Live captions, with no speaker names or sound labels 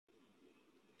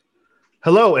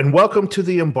Hello, and welcome to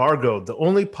The Embargoed, the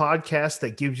only podcast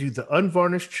that gives you the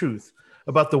unvarnished truth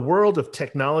about the world of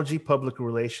technology public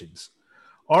relations.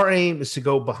 Our aim is to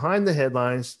go behind the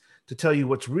headlines to tell you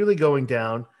what's really going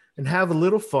down and have a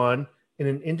little fun in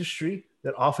an industry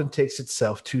that often takes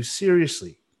itself too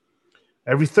seriously.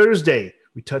 Every Thursday,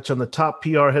 we touch on the top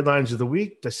PR headlines of the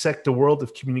week, dissect the world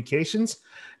of communications,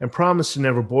 and promise to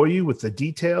never bore you with the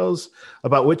details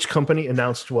about which company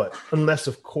announced what, unless,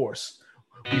 of course,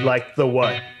 we like the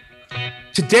what.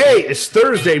 Today is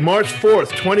Thursday, March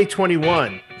 4th,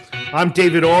 2021. I'm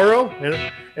David Oro,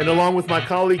 and along with my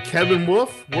colleague Kevin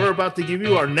Wolf, we're about to give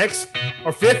you our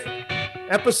fifth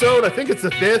episode. I think it's the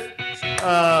fifth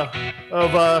of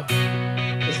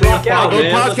Let's rock out,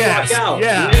 man. podcast. Let's rock out.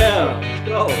 Yeah, let's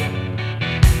go.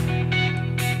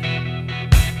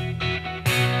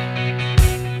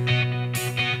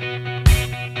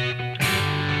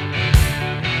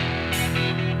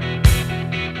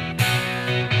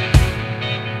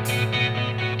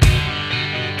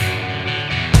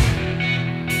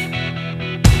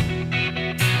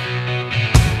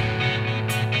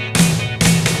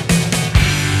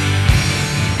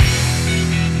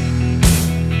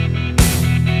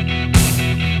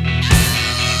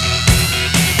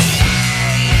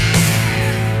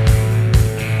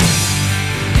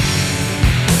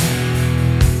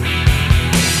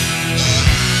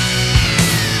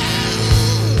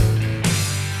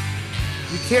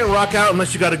 Can't rock out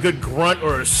unless you got a good grunt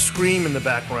or a scream in the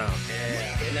background.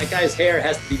 Yeah, and that guy's hair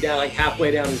has to be down like halfway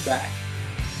down his back.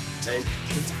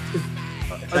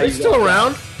 Are they still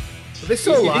around? Are they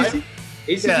still alive?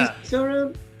 Is he still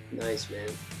around? Nice, man.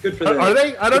 Good for them. Are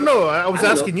they? I don't know. I was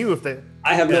asking you if they.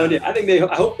 I have no idea.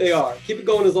 I hope they are. Keep it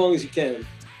going as long as you can.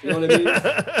 You know what I mean?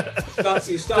 Stop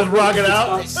Just rock it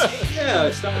out. Yeah,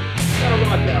 stop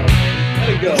rock out. Let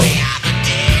it go.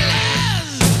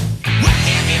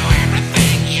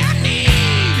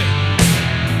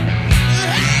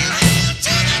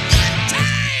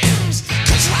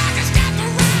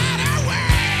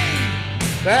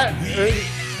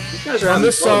 These guys are on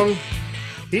this fun. song,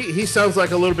 he sounds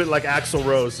like a little bit like Axl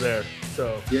Rose there.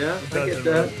 So yeah, I get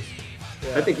that.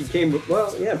 Yeah. I think he came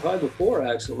probably before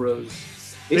Axl Rose.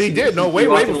 He did. No, way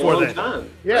before that. Time,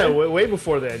 yeah, right? way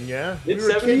before then. Yeah, mid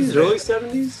 70s, early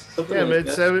 70s. Yeah, mid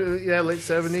 70s. Yeah, late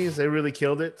 70s. They really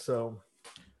killed it. So,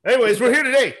 anyways, we're here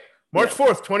today, March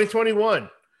 4th, 2021.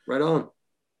 Right on.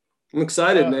 I'm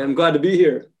excited, man. I'm glad to be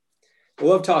here. I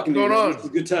love talking to you. It's a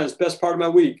good time. It's the best part of my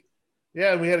week.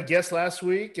 Yeah, we had a guest last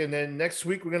week, and then next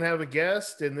week we're gonna have a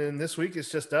guest, and then this week it's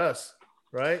just us,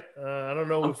 right? I don't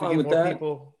know if we get more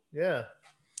people. Yeah.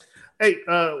 Hey,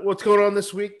 what's going on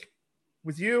this week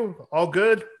with you? All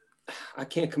good? I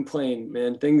can't complain,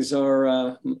 man. Things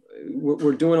are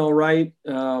we're doing all right.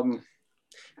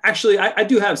 Actually, I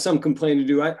do have some complaining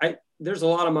to do. There's a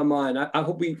lot on my mind. I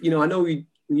hope I know when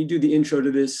you do the intro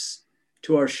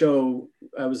to our show,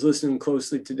 I was listening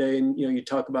closely today, and you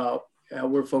talk about.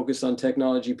 We're focused on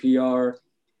technology PR,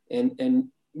 and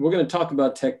we're going to talk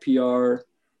about tech PR,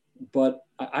 but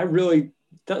I really,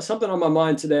 something on my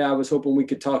mind today I was hoping we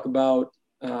could talk about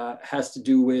has to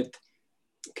do with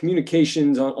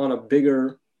communications on a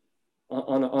bigger,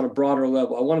 on a broader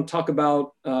level. I want to talk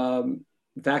about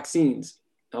vaccines.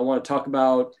 I want to talk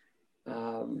about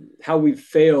how we've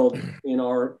failed in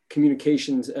our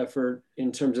communications effort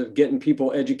in terms of getting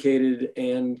people educated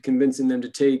and convincing them to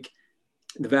take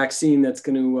the vaccine that's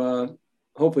going to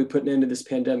hopefully put an end to this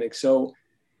pandemic. So,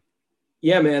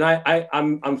 yeah, man,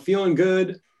 I'm feeling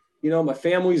good. My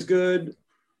family's good.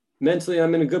 Mentally,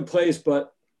 I'm in a good place.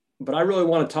 But I really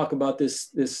want to talk about this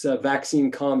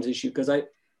vaccine comms issue because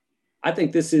I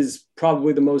think this is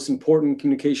probably the most important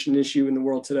communication issue in the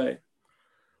world today.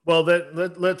 Well,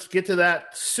 let's get to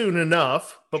that soon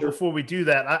enough. But Sure. Before we do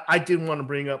that, I did want to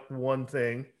bring up one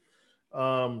thing.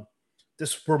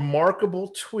 This remarkable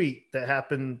tweet that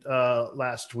happened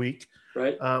last week,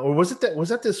 right? Or was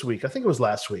that this week? I think it was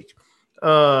last week.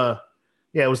 Yeah,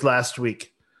 it was last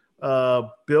week.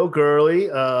 Bill Gurley,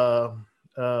 a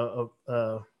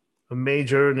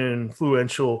major and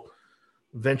influential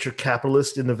venture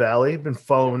capitalist in the Valley, been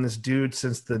following this dude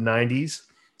since the 90s.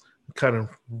 Kind of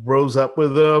rose up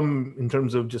with him in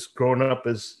terms of just growing up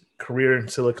his career in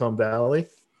Silicon Valley.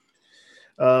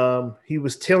 He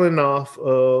was tailing off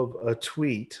of a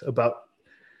tweet about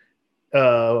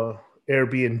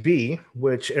Airbnb,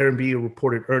 which Airbnb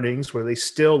reported earnings where they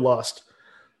still lost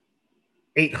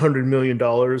 $800 million in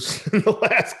the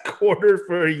last quarter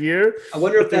for a year. I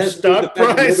wonder if that's stock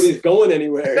price. Nobody's going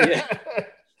anywhere. Yeah.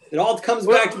 It all comes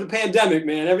back to the pandemic,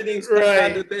 man. Everything's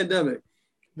back to the pandemic.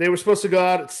 They were supposed to go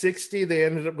out at 60. They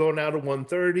ended up going out at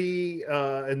 130.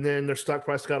 And then their stock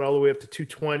price got all the way up to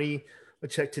 220. I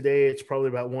checked today. It's probably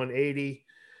about 180.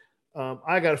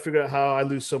 I got to figure out how I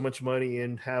lose so much money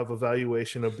and have a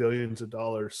valuation of billions of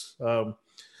dollars.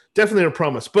 Definitely a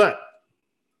promise. But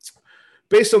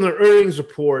based on their earnings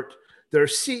report, their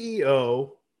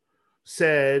CEO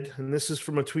said, and this is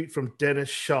from a tweet from Dennis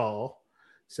Shaw,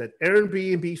 said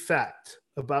Airbnb fact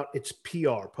about its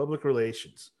PR, public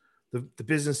relations, the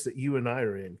business that you and I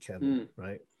are in, Kevin,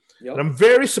 right? Yep. And I'm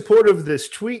very supportive of this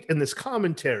tweet and this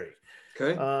commentary.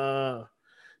 Okay.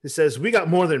 It says, we got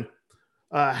more than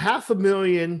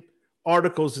 500,000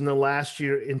 articles in the last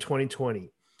year in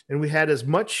 2020, and we had as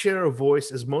much share of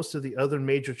voice as most of the other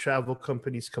major travel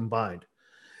companies combined.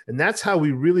 And that's how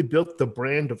we really built the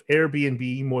brand of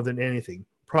Airbnb more than anything,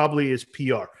 probably is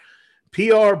PR.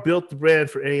 PR built the brand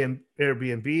for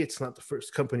Airbnb. It's not the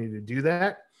first company to do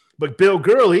that. But Bill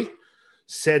Gurley,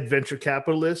 said venture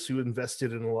capitalist who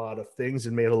invested in a lot of things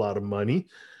and made a lot of money,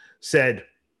 said,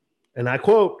 and I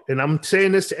quote, and I'm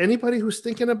saying this to anybody who's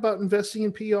thinking about investing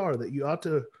in PR, that you ought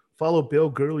to follow Bill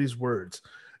Gurley's words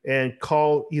and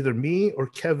call either me or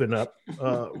Kevin up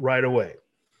right away.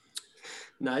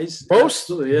 Nice.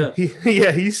 Absolutely,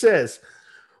 yeah. He says,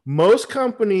 most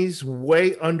companies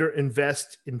way under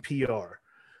invest in PR.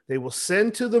 They will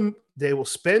spend to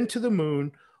the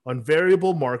moon on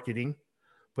variable marketing,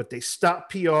 but they stop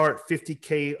PR at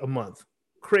 $50K a month.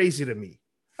 Crazy to me.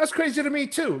 That's crazy to me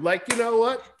too. Like, you know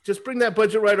what? Just bring that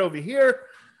budget right over here.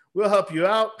 We'll help you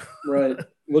out. Right.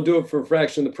 We'll do it for a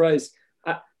fraction of the price.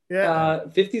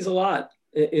 50 is a lot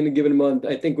in a given month.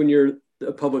 I think when you're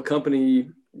a public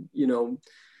company, you know,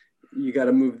 you got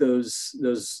to move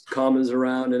those commas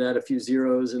around and add a few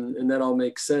zeros, and that all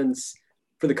makes sense.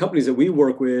 For the companies that we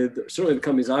work with, certainly the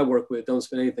companies I work with don't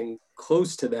spend anything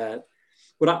close to that.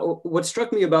 What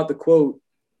struck me about the quote,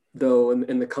 though,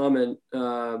 and the comment,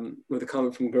 or the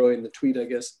comment from Gurley in the tweet, I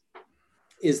guess,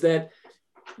 is that,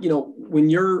 you know, when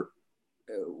you're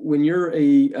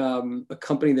a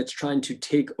company that's trying to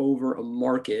take over a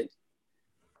market,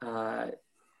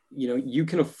 you know, you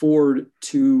can afford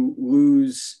to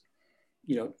lose,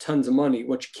 you know, tons of money.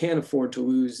 What you can't afford to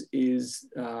lose is,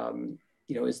 you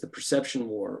know, is the perception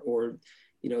war, or,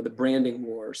 you know, the branding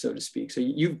war, so to speak. So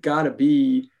you've got to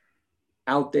be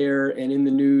out there and in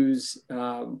the news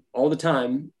all the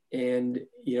time. And,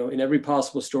 you know, in every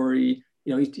possible story,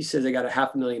 you know, he says they got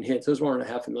 500,000 hits. Those weren't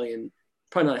 500,000,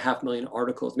 probably not 500,000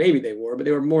 articles. Maybe they were, but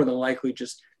they were more than likely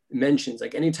just mentions.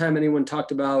 Like anytime anyone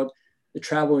talked about the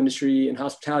travel industry and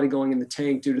hospitality going in the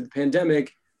tank due to the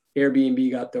pandemic,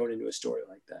 Airbnb got thrown into a story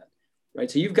like that, right?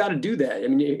 So you've got to do that. I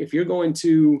mean, if you're going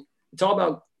to, it's all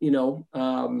about, you know,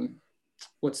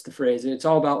 what's the phrase? And it's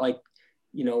all about, like,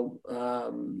 you know,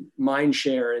 mind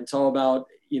share. And it's all about,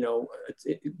 you know,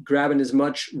 grabbing as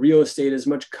much real estate, as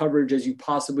much coverage as you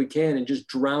possibly can, and just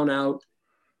drown out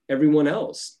everyone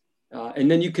else. And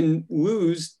then you can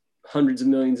lose hundreds of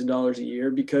millions of dollars a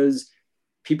year because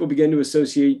people begin to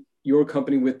associate your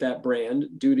company with that brand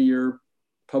due to your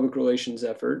public relations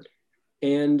effort.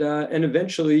 And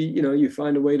eventually, you know, you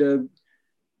find a way to,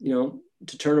 you know,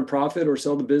 to turn a profit or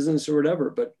sell the business or whatever.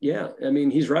 But yeah, I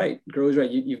mean, he's right. Gurley's right.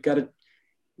 You've got to,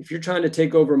 if you're trying to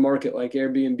take over a market like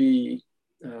Airbnb, you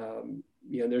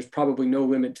know, there's probably no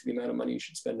limit to the amount of money you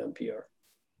should spend on PR.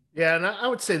 Yeah. And I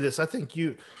would say this, I think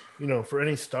you know, for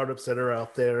any startups that are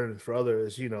out there and for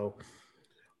others, you know,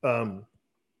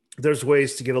 there's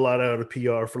ways to get a lot out of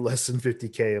PR for less than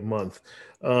 $50K a month.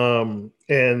 And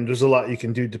there's a lot you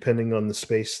can do depending on the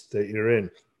space that you're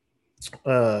in.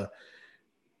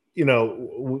 You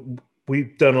know,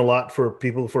 we've done a lot for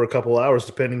people for a couple hours,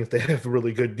 depending if they have a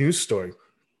really good news story.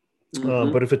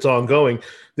 Mm-hmm. But if it's ongoing,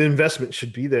 the investment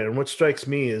should be there. And what strikes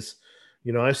me is,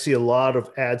 you know, I see a lot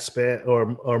of ad spend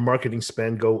or marketing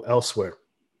spend go elsewhere.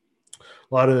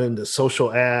 A lot of it into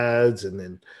social ads, and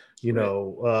then, you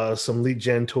know, some lead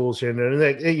gen tools here and there. And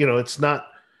that, you know, it's not,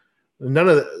 none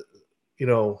of the, you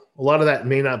know, a lot of that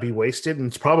may not be wasted, and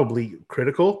it's probably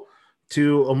critical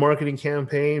to a marketing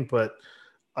campaign. But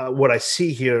what I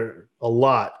see here a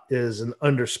lot is an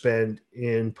underspend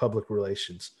in public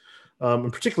relations,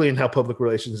 and particularly in how public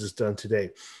relations is done today.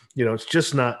 You know, it's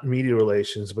just not media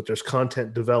relations, but there's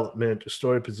content development, there's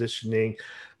story positioning,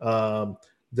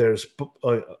 there's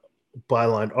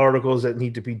byline articles that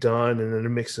need to be done, and then a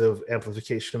mix of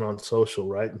amplification on social,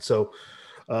 right? And so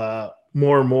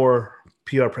more and more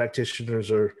PR practitioners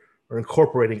are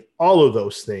incorporating all of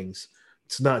those things.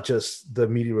 It's not just the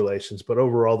media relations, but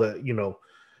overall, the, you know,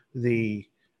 the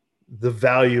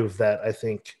value of that, I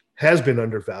think, has been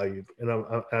undervalued, and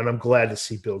I'm glad to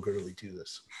see Bill Gurley do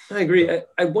this. I agree.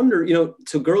 I wonder,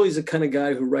 so Gurley's the kind of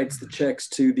guy who writes the checks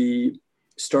to the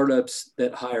startups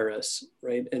that hire us,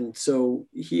 right? And so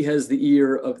he has the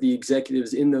ear of the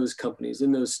executives in those companies,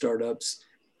 in those startups,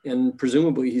 and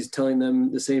presumably he's telling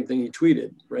them the same thing he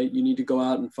tweeted, right? You need to go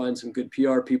out and find some good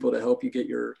PR people to help you get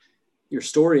your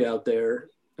story out there.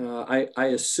 I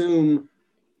assume,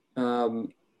 the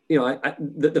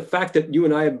fact that you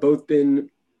and I have both been,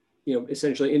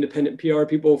 essentially independent PR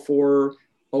people for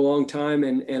a long time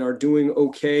and are doing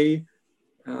okay,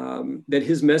 that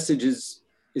his message is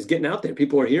getting out there.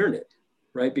 People are hearing it,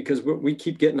 right? Because we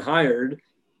keep getting hired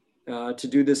to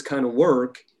do this kind of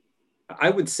work. I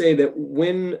would say that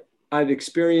when I've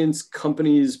experienced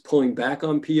companies pulling back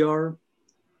on PR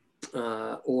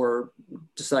or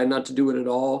decide not to do it at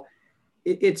all,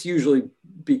 it's usually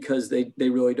because they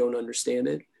really don't understand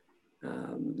it.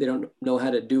 They don't know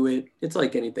how to do it. It's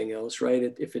like anything else,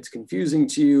 right? If it's confusing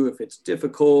to you, if it's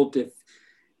difficult, if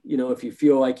you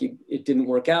feel like it didn't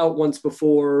work out once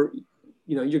before,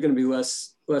 you're going to be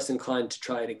less inclined to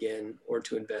try it again or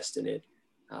to invest in it.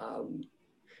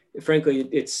 Frankly,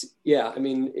 it's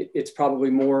probably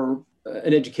more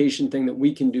an education thing that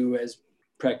we can do as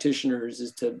practitioners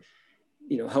is to,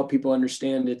 help people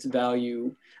understand its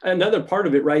value. Another part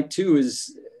of it, right, too,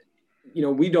 is,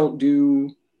 we don't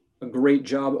do a great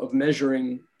job of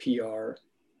measuring PR.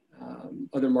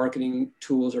 Other marketing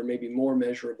tools are maybe more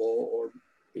measurable, or,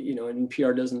 and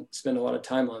PR doesn't spend a lot of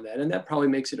time on that. And that probably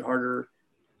makes it harder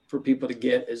for people to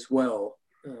get as well.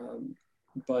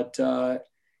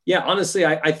 Honestly,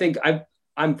 I think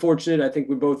I'm fortunate. I think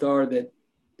we both are, that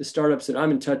the startups that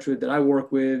I'm in touch with, that I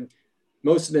work with,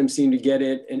 most of them seem to get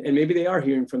it. And maybe they are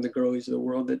hearing from the Gurleys of the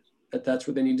world that's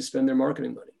where they need to spend their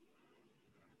marketing money.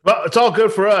 Well, it's all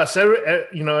good for us.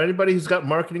 Anybody who's got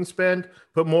marketing spend,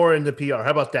 put more into PR.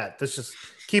 How about that? Let's just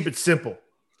keep it simple.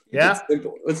 Yeah,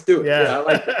 simple. Let's do it. Yeah, I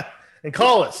like that. And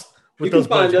call us with you can those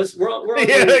find budgets. us. We're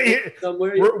on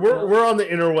somewhere. We're on the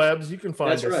interwebs. You can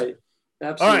find us. That's right.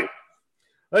 Absolutely. All right.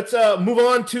 Let's move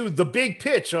on to the big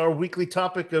pitch, our weekly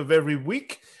topic of every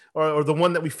week, or the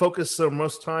one that we focus the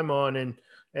most time on.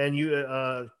 And you,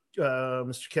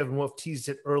 Mr. Kevin Wolf, teased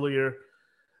it earlier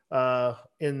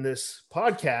in this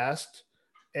podcast,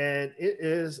 and it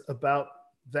is about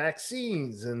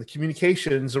vaccines and the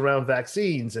communications around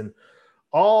vaccines and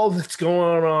all that's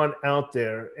going on out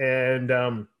there.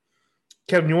 And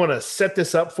Kevin, you want to set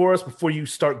this up for us before you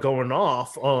start going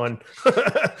off on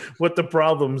what the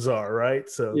problems are, right?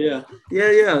 So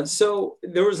yeah. So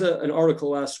there was an article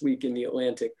last week in The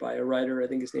Atlantic by a writer. I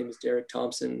think his name is Derek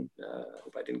Thompson. I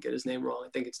hope I didn't get his name wrong. I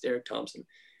think it's Derek Thompson,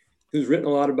 who's written a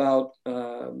lot about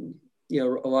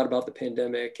the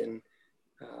pandemic and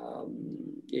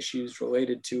issues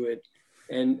related to it.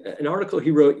 And an article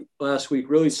he wrote last week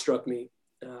really struck me,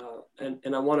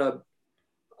 and I want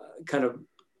to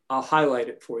I'll highlight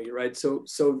it for you, right? So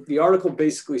the article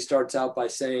basically starts out by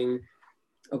saying,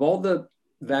 of all the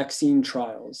vaccine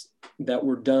trials that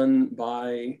were done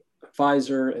by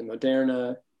Pfizer and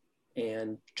Moderna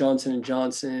and Johnson &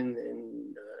 Johnson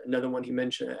and another one he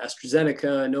mentioned,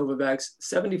 AstraZeneca, Novavax,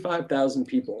 75,000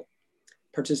 people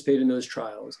participated in those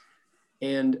trials.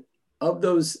 And of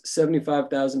those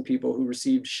 75,000 people who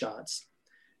received shots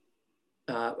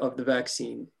of the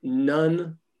vaccine,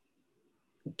 none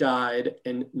died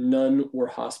and none were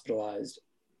hospitalized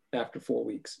after 4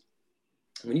 weeks.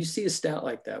 When you see a stat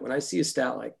like that, when I see a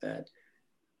stat like that,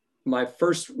 my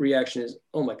first reaction is,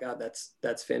 oh my God,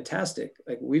 that's fantastic.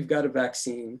 Like, we've got a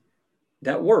vaccine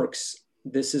that works.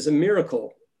 This is a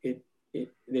miracle.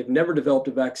 They've never developed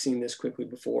a vaccine this quickly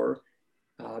before.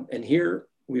 And here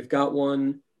we've got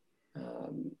one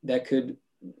that could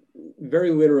very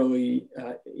literally,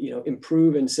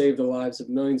 improve and save the lives of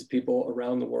millions of people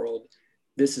around the world.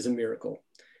 This is a miracle.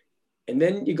 And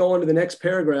then you go on to the next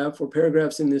paragraph or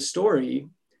paragraphs in this story,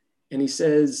 and he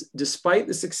says, despite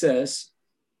the success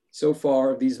so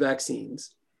far of these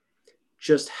vaccines,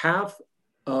 just half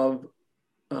of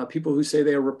people who say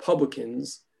they are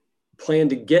Republicans plan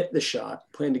to get the shot,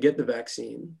 plan to get a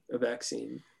vaccine,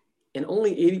 and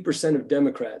only 80% of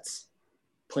Democrats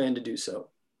plan to do so.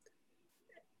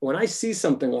 When I see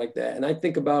something like that, and I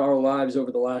think about our lives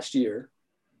over the last year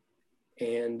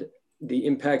and the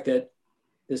impact that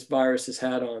this virus has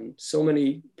had on so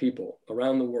many people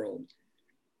around the world,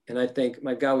 and I think,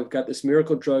 my God, we've got this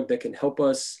miracle drug that can help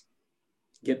us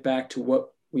get back to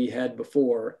what we had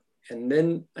before. And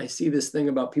then I see this thing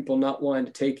about people not wanting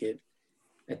to take it.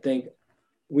 I think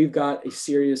we've got a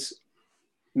serious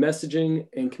messaging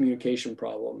and communication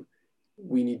problem.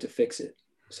 We need to fix it.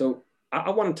 So I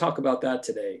want to talk about that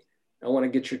today. I want to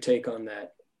get your take on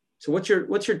that. So what's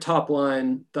your top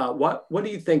line thought? What do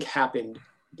you think happened,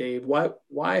 Dave?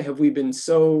 Why have we been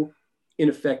so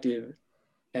ineffective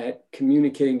at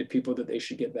communicating to people that they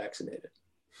should get vaccinated?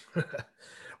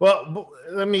 Well,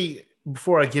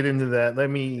 before I get into that, let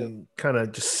me kind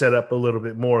of just set up a little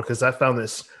bit more, because I found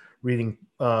this reading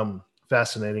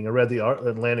fascinating. I read the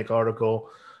Atlantic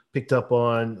article, picked up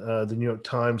on the New York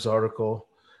Times article,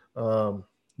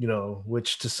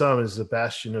 which to some is a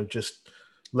bastion of just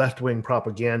left-wing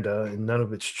propaganda, and none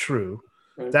of it's true.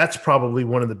 Right. That's probably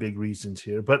one of the big reasons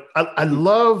here. But I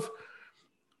love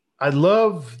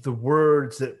the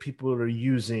words that people are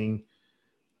using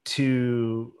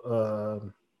to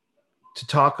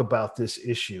talk about this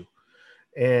issue.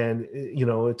 And,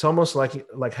 it's almost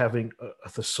like having a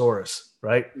thesaurus,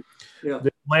 right? Yeah.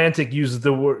 The Atlantic uses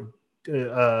the word,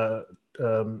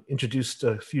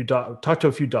 talked to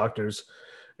a few doctors,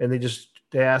 and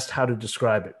they asked how to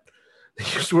describe it. They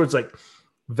used words like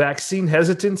vaccine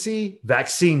hesitancy,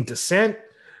 vaccine dissent,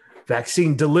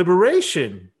 vaccine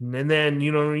deliberation. And then,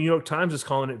 New York Times is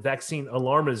calling it vaccine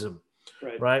alarmism,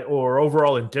 right? Or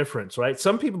overall indifference, right?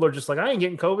 Some people are just like, I ain't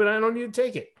getting COVID, I don't need to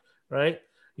take it, right?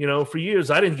 For years,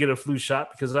 I didn't get a flu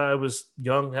shot because I was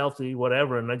young, healthy,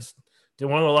 whatever, and I just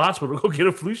didn't want to go to the hospital to go get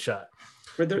a flu shot.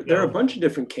 But there are a bunch of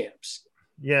different camps.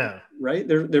 Yeah. Right?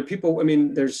 There are people,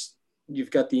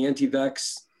 you've got the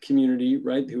anti-vax community,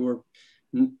 right, who are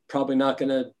probably not going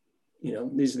to,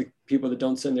 these are the people that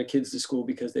don't send their kids to school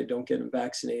because they don't get them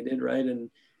vaccinated, right?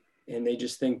 And they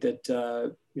just think that,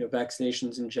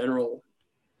 vaccinations in general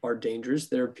are dangerous.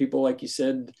 There are people, like you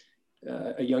said,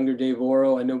 a younger Dave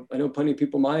Oro. I know plenty of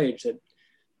people my age that,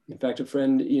 in fact, a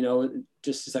friend,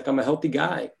 just is like, I'm a healthy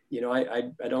guy.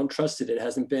 I don't trust it. It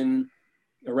hasn't been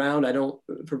around.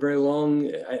 For very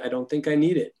long. I don't think I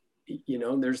need it.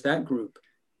 There's that group.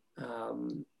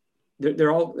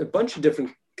 They're all a bunch of different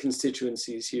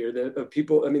constituencies here of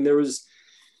people. There was,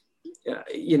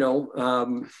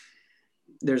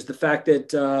 there's the fact that,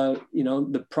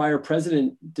 the prior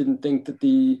president didn't think that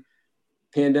the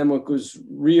pandemic was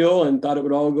real and thought it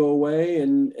would all go away,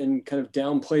 and kind of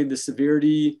downplayed the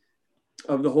severity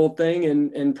of the whole thing,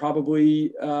 and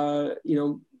probably,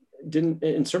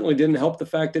 certainly didn't help the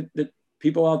fact that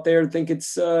people out there think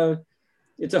it's a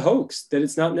hoax, that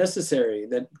it's not necessary,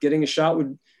 that getting a shot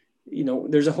would,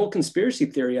 there's a whole conspiracy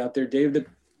theory out there, Dave,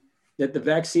 that the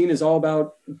vaccine is all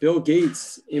about Bill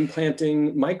Gates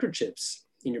implanting microchips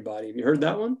in your body. Have you heard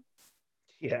that one?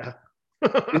 Yeah.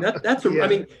 That's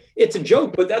it's a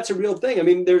joke, but that's a real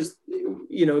thing. There's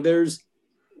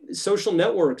social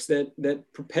networks that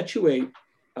perpetuate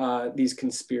these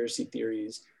conspiracy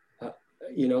theories.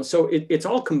 So it's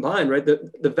all combined, right?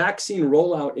 The vaccine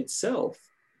rollout itself,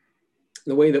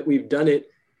 the way that we've done it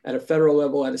at a federal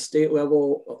level, at a state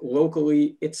level,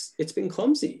 locally, it's been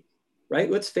clumsy, right?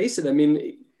 Let's face it.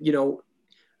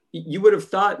 You would have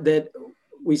thought that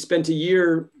we spent a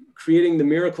year creating the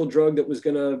miracle drug that was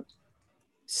going to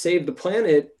save the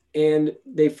planet, and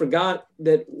they forgot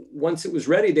that once it was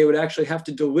ready, they would actually have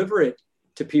to deliver it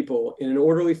to people in an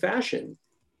orderly fashion.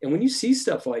 And when you see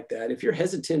stuff like that, if you're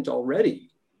hesitant already,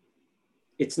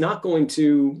 it's not going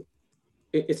to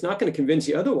convince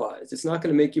you otherwise. It's not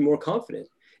going to make you more confident.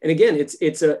 And again,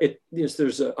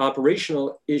 there's an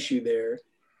operational issue there,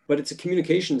 but it's a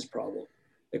communications problem.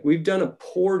 Like, we've done a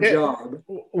poor job.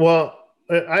 Well,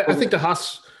 I think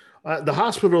the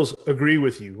hospitals agree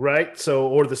with you, right? So,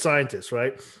 or the scientists,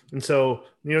 right? And so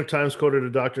New York Times quoted a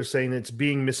doctor saying it's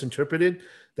being misinterpreted.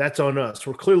 That's on us.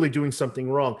 We're clearly doing something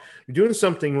wrong. You're doing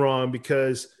something wrong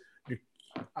because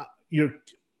you're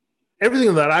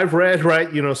everything that I've read, right?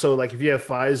 So like if you have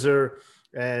Pfizer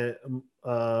and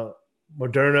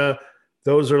Moderna,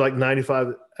 those are like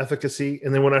 95 efficacy.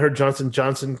 And then when I heard Johnson &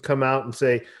 Johnson come out and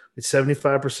say it's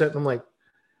 75%, I'm like,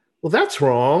 well, that's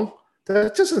wrong.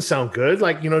 That doesn't sound good.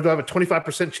 Like, do I have a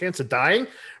 25% chance of dying?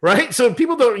 Right. So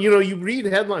people don't,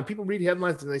 people read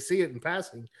headlines and they see it in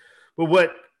passing.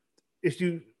 But if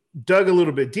you dug a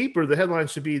little bit deeper, the headline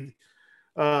should be,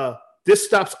 this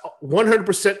stops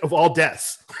 100% of all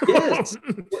deaths. Yes,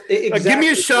 exactly. Like, give me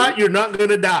a shot. You're not going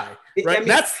to die. Right.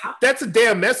 That's a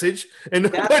damn message.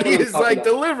 And nobody is like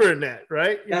delivering that.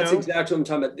 Right. That's exactly what I'm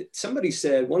talking about. Somebody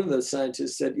said, one of the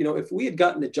scientists said, if we had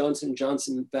gotten the Johnson &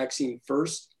 Johnson vaccine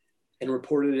first and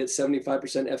reported it at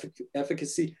 75%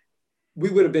 efficacy, we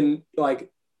would have been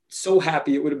like so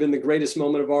happy. It would have been the greatest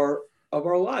moment of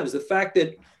our lives. The fact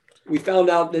that we found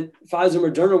out that Pfizer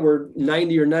and Moderna were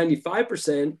 90 or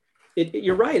 95%,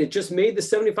 you're right. It just made the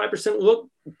 75% look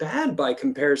bad by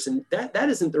comparison. That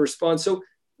isn't the response. So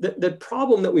the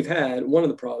problem that we've had, one of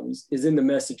the problems, is in the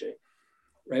messaging,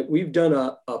 right? We've done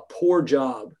a poor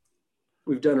job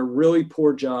we've done a really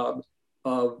poor job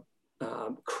of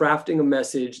crafting a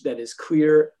message that is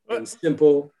clear and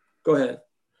simple. Go ahead.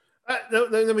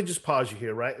 Let me just pause you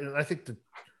here, right? And I think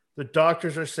the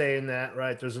doctors are saying that,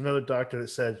 right? There's another doctor that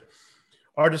said,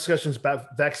 our discussions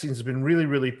about vaccines have been really,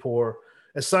 really poor.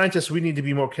 As scientists, we need to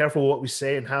be more careful what we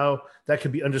say and how that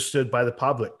can be understood by the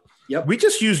public. Yep. We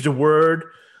just used a word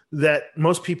that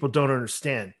most people don't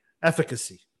understand,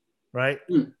 efficacy, right?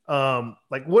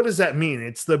 Like, what does that mean?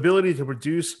 It's the ability to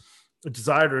produce a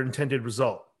desired or intended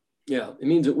result. Yeah, it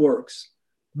means it works.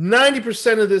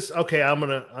 90% of this, okay,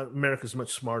 America's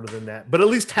much smarter than that, but at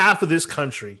least half of this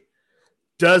country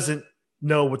doesn't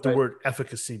know what the word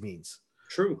efficacy means.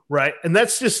 True. Right. And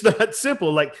that's just not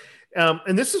simple. Like,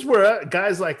 and this is where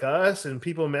guys like us and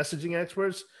people messaging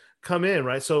experts come in,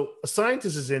 right? So a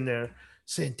scientist is in there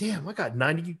saying, damn, I got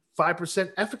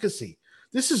 95% efficacy.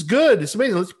 This is good. It's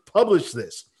amazing. Let's publish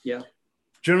this. Yeah.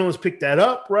 Journalists pick that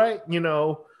up, right?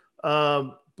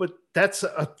 But that's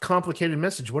a complicated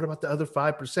message. What about the other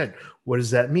 5%? What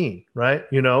does that mean? Right.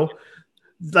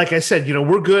 Like I said,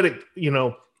 we're good at,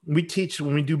 we teach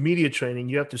when we do media training,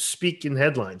 you have to speak in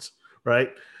headlines.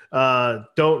 Right.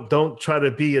 Don't try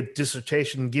to be a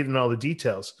dissertation and get in all the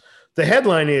details. The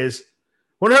headline is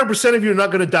 100% of you are not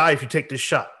going to die if you take this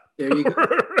shot. There you go.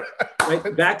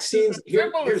 Right? Vaccines.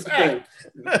 Here's the thing.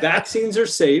 Vaccines are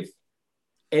safe.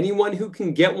 Anyone who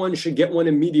can get one should get one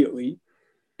immediately.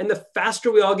 And the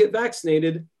faster we all get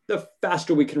vaccinated, the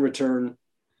faster we can return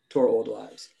to our old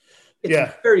lives.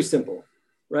 It's very simple,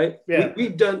 right? Yeah.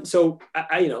 We've done so.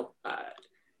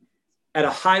 At a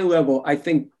high level, I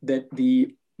think that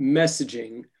the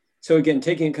messaging, so again,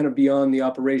 taking it kind of beyond the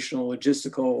operational,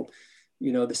 logistical,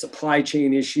 the supply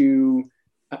chain issue,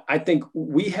 I think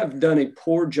we have done a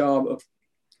poor job of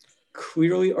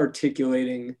clearly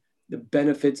articulating the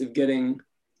benefits of getting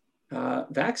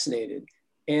vaccinated.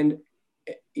 And,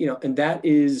 and that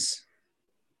is,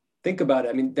 think about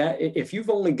it. I mean, that if you've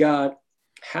only got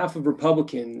half of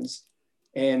Republicans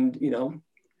and,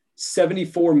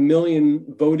 74 million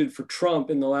voted for Trump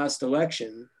in the last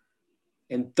election,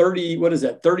 and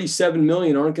 37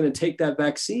 million aren't going to take that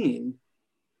vaccine.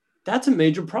 That's a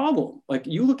major problem. Like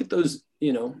you look at those,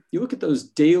 you look at those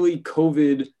daily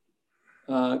COVID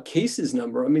cases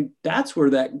number. I mean, that's where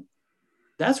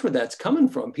that's coming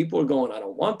from. People are going, I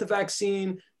don't want the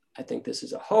vaccine. I think this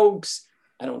is a hoax.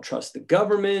 I don't trust the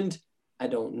government. I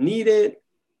don't need it.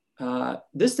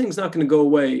 This thing's not going to go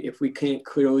away if we can't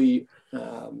clearly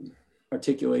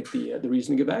articulate the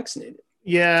reason to get vaccinated.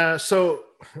 Yeah. So,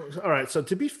 all right. So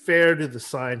to be fair to the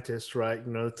scientists, right?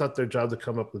 It's not their job to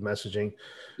come up with messaging.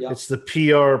 Yeah. It's the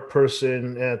PR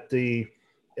person at the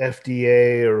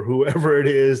FDA or whoever it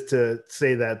is to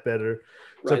say that better.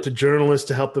 It's up to journalists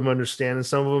to help them understand. And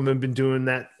some of them have been doing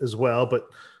that as well, but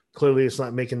clearly it's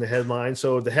not making the headline.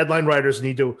 So the headline writers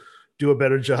need to do a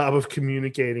better job of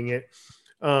communicating it.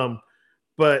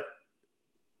 But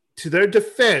to their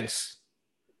defense,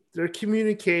 they're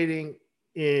communicating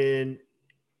in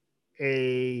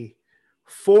a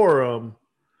forum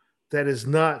that is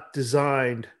not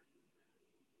designed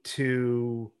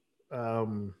to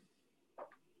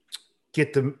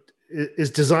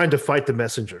is designed to fight the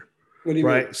messenger. What do you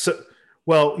mean? So,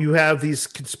 well, you have these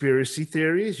conspiracy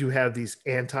theories, you have these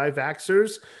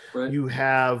anti-vaxxers, you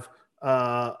have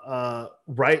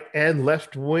right and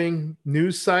left wing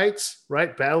news sites,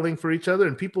 right, battling for each other,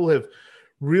 and people have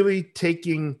really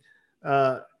taking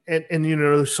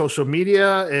and social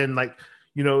media and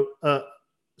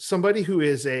somebody who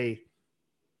is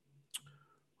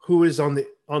on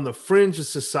the fringe of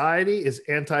society is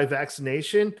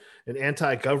anti-vaccination and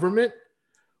anti-government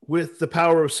with the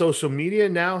power of social media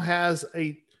now has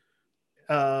a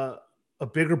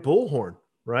bigger bullhorn,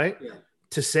 right? Yeah.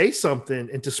 To say something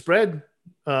and to spread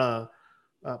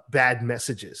bad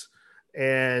messages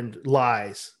and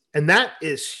lies. And that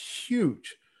is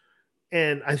huge.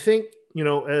 And I think,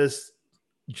 as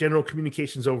general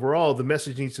communications overall, the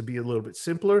message needs to be a little bit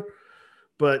simpler.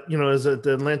 But, as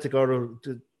the Atlantic article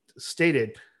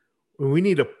stated, we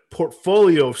need a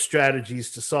portfolio of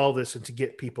strategies to solve this and to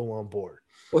get people on board.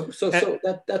 Well,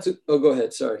 go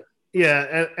ahead. Sorry.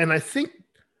 Yeah. And I think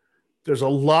there's a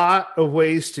lot of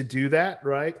ways to do that,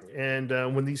 right?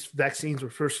 And when these vaccines were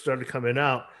first started coming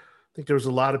out, I think there was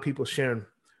a lot of people sharing.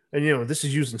 And this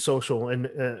is used in social and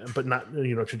but not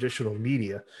traditional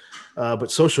media, but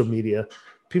social media.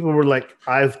 People were like,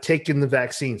 "I've taken the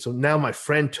vaccine, so now my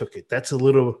friend took it."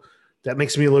 That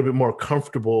makes me a little bit more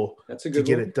comfortable to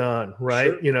get it done,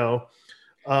 right? Sure.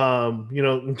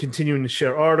 And continuing to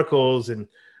share articles and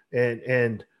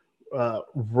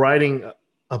writing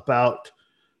about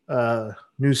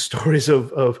news stories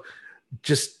of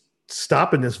just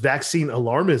stopping this vaccine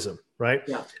alarmism, right?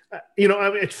 Yeah. I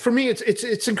mean, for me,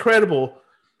 it's incredible.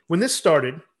 When this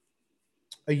started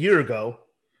a year ago, I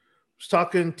was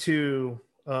talking to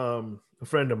a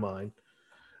friend of mine,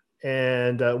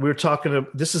 and we were talking.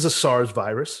 This is a SARS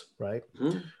virus, right?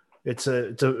 Mm-hmm.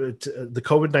 The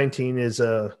COVID-19 is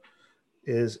a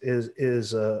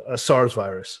SARS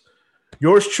virus.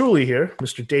 Yours truly here,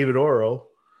 Mr. David Oro,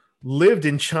 lived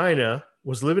in China,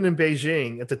 was living in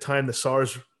Beijing at the time the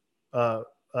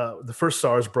first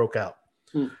SARS broke out.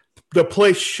 The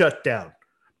place shut down,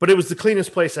 but it was the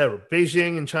cleanest place ever.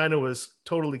 Beijing in China was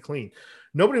totally clean.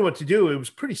 Nobody knew what to do. It was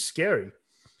pretty scary.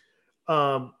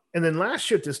 And then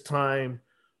last year at this time,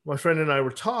 my friend and I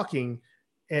were talking,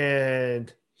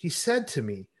 and he said to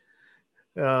me,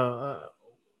 I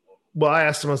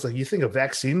asked him, I was like, you think a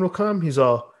vaccine will come? He's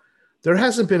all, there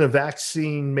hasn't been a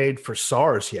vaccine made for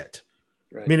SARS yet.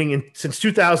 Right. Meaning since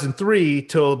 2003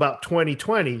 till about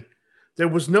 2020, there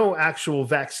was no actual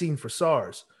vaccine for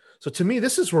SARS. So to me,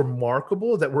 this is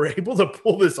remarkable that we're able to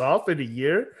pull this off in a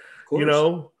year,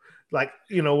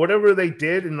 whatever they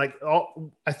did. And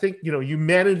I think,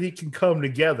 humanity can come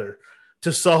together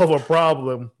to solve a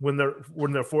problem when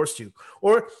they're forced to.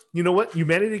 Or, you know what?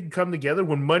 Humanity can come together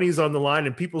when money's on the line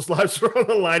and people's lives are on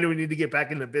the line and we need to get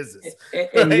back into business.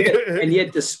 And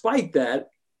yet, despite that,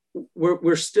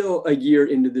 we're still a year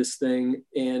into this thing.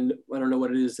 And I don't know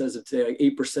what it is as of today, like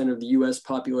 8% of the US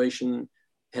population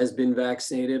has been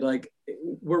vaccinated.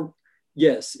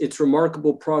 Yes, it's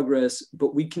remarkable progress,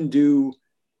 but we can do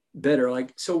better.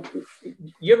 So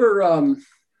you ever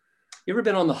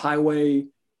been on the highway,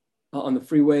 on the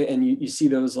freeway, and you see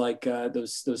those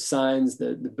those signs,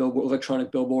 the billboard,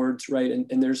 electronic billboards, right?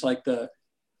 And there's the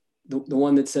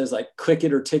one that says click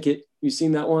it or ticket. You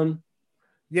seen that one?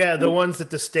 Yeah, the ones that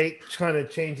the state kind of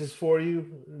changes for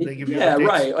you. They give you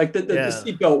right. Like the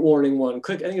seatbelt warning one.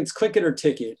 I think it's click it or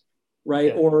ticket,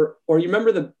 right? Yeah. Or you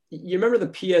remember the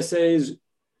PSAs,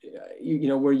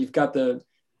 where you've got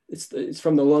it's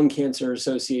from the Lung Cancer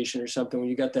Association or something, when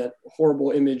you got that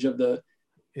horrible image of the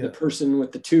person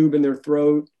with the tube in their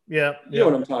throat. Yeah. You know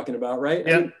what I'm talking about, right?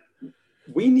 Yeah. I mean,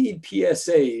 we need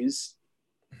PSAs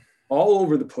all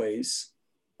over the place,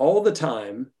 all the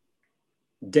time,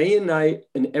 day and night,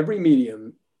 in every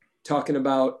medium, talking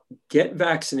about get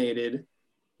vaccinated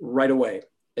right away.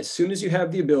 As soon as you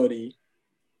have the ability,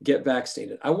 get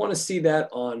vaccinated. I want to see that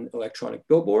on electronic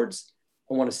billboards.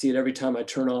 I want to see it every time I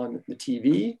turn on the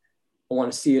TV. I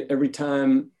want to see it every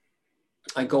time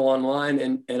I go online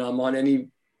and I'm on any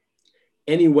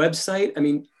website. I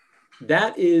mean,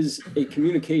 that is a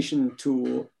communication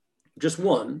tool, just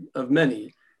one of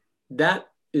many. That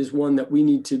is one that we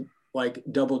need to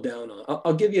double down on.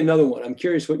 I'll give you another one. I'm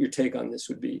curious what your take on this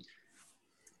would be.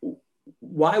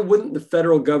 Why wouldn't the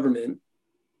federal government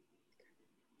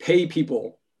pay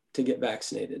people to get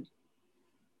vaccinated?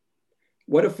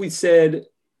 What if we said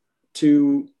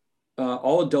to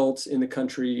all adults in the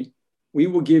country,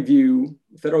 the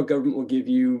federal government will give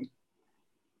you,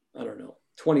 I don't know,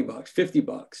 $20,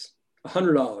 $50,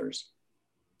 $100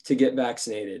 to get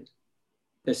vaccinated,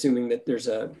 assuming that there's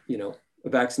a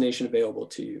vaccination available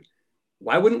to you.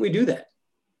 Why wouldn't we do that?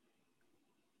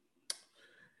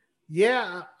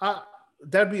 Yeah,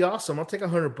 that'd be awesome. I'll take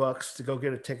 $100 to go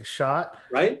take a shot.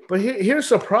 Right. But here's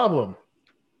the problem.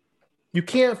 You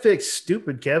can't fix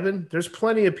stupid, Kevin. There's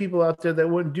plenty of people out there that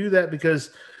wouldn't do that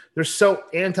because they're so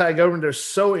anti-government. They're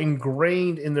so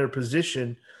ingrained in their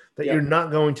position that you're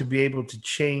not going to be able to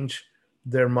change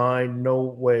their mind no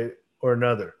way or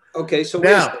another. Okay, so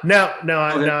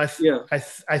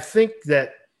I think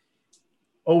that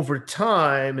over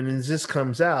time, and as this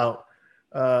comes out,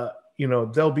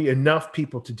 there'll be enough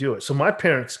people to do it. So my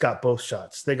parents got both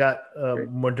shots. They got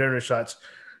Moderna shots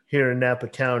here in Napa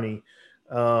County.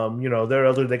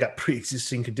 They got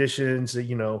pre-existing conditions,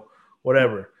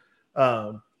 whatever.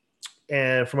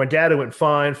 And for my dad, it went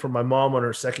fine. For my mom on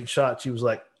her second shot, she was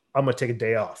like, I'm going to take a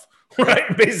day off,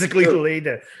 right? Basically laid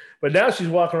there. But now she's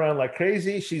walking around like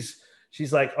crazy. She's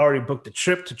already booked a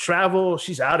trip to travel.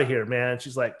 She's out of here, man.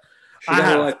 She's like, she got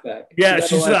her life back. Yeah,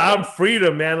 she's like, I'm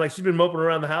freedom, man. She's been moping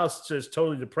around the house, just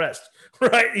totally depressed,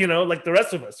 right? Like the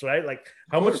rest of us, right?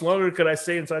 How much longer could I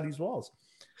stay inside these walls?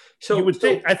 So you would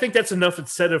think. I think that's enough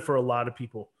incentive for a lot of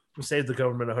people to save the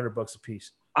government $100 a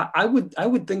piece. I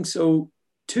would think so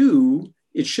too.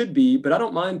 It should be, but I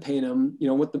don't mind paying them.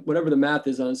 Whatever the math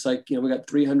is on. It's we got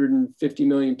 350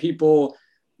 million people.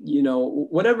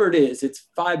 Whatever it is, it's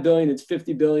 5 billion, it's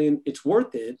 50 billion. It's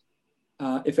worth it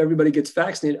if everybody gets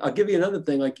vaccinated. I'll give you another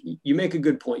thing. You make a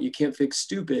good point. You can't fix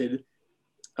stupid,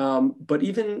 but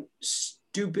even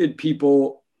stupid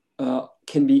people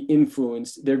can be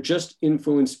influenced. They're just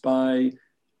influenced by,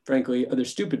 frankly, other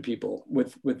stupid people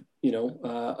with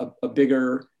a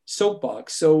bigger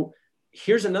soapbox. So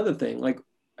here's another thing. Like,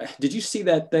 did you see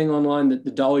that thing online, that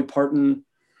the Dolly Parton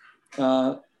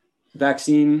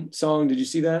vaccine song? Did you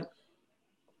see that?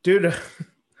 Dude,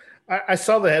 I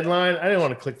saw the headline. I didn't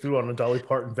want to click through on the Dolly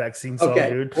Parton vaccine song,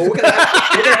 dude. Well, we're gonna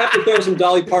have to throw some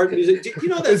Dolly Parton music. You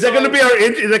know that is that going to be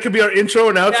that could be our intro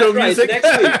and outro music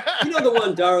next week? You know the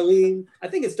one, Darlene. I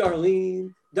think it's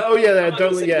Darlene. Oh yeah,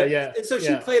 Darlene. Yeah. And so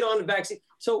she played on the vaccine.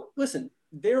 So listen,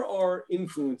 there are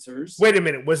influencers. Wait a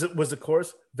minute. Was the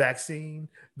chorus vaccine?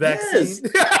 Yes.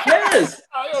 Yes.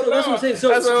 I don't know. That's what I'm saying.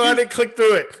 So I didn't click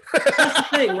through it. That's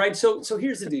the thing, right? So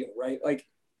here's the deal, right? Like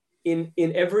in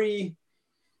every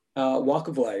walk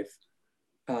of life,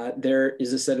 there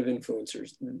is a set of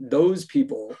influencers. Those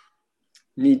people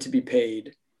need to be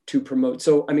paid to promote.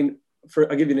 So, I mean,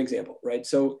 I'll give you an example, right?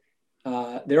 So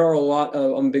there are a lot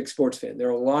of, I'm a big sports fan. There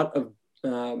are a lot of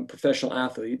professional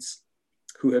athletes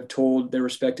who have told their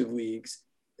respective leagues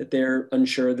that they're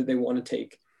unsure that they want to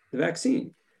take the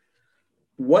vaccine.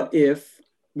 What if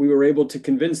we were able to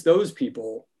convince those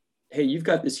people, hey, you've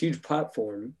got this huge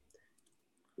platform.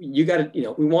 You got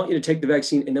to, we want you to take the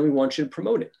vaccine, and then we want you to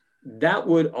promote it. That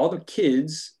would, all the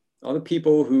kids, all the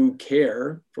people who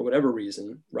care for whatever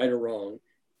reason, right or wrong,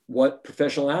 what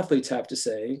professional athletes have to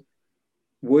say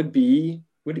would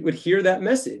hear that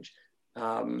message.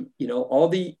 All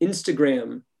the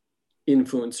Instagram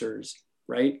influencers,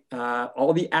 right?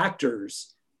 All the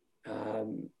actors,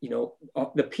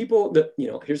 the people that,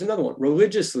 here's another one,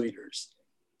 religious leaders,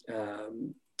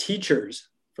 teachers,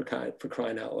 for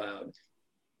crying out loud.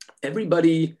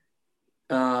 Everybody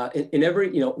in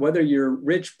every, whether you're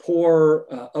rich, poor,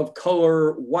 of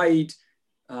color, white,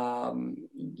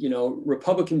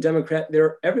 Republican, Democrat,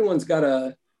 everyone's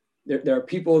got there are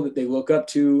people that they look up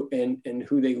to and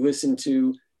who they listen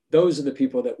to. Those are the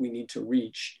people that we need to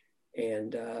reach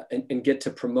and get to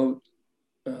promote,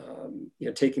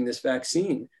 taking this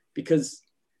vaccine, because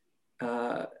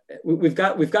we've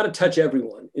got to touch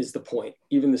everyone is the point,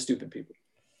 even the stupid people.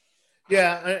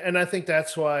 Yeah, and I think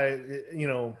that's why,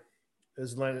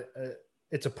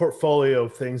 it's a portfolio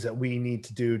of things that we need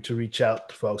to do to reach out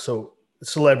to folks. So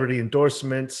celebrity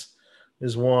endorsements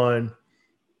is one,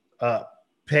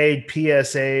 paid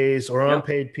PSAs or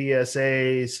unpaid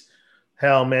PSAs.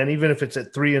 Hell, man, even if it's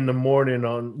at 3 a.m.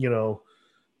 on,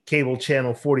 cable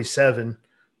channel 47,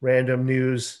 random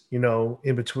news,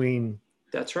 in between.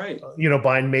 That's right.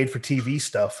 Buying made for TV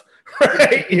stuff.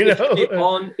 Right.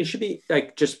 It should be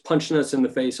like just punching us in the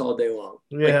face all day long.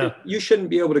 Yeah. Like, you shouldn't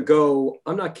be able to go,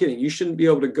 I'm not kidding. You shouldn't be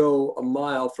able to go a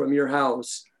mile from your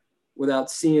house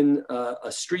without seeing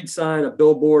a street sign, a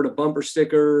billboard, a bumper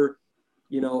sticker,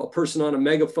 a person on a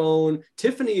megaphone.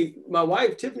 Tiffany, my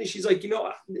wife, she's like,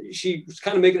 she was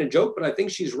kind of making a joke, but I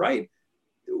think she's right.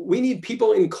 We need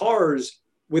people in cars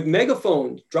with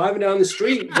megaphones driving down the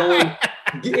street going,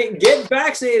 get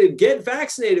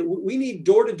vaccinated. We need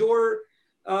door-to-door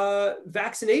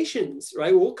vaccinations,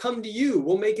 right? We'll come to you.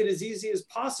 We'll make it as easy as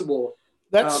possible.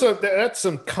 That's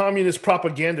some communist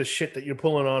propaganda shit that you're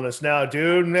pulling on us now,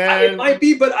 dude, man. It might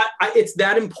be, but it's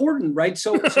that important, right?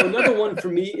 So another one for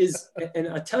me is, and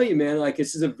I tell you, man, like,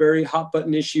 this is a very hot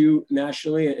button issue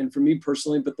nationally and for me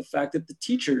personally, but the fact that the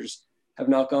teachers have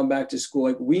not gone back to school,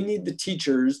 like, we need the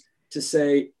teachers to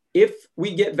say, if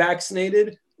we get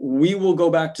vaccinated, we will go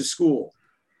back to school.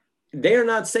 They are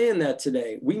not saying that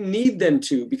today. We need them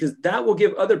to, because that will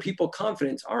give other people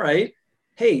confidence. All right,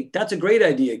 hey, that's a great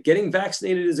idea. Getting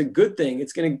vaccinated is a good thing.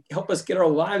 It's going to help us get our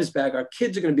lives back. Our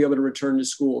kids are going to be able to return to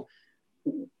school.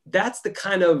 That's the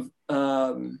kind of,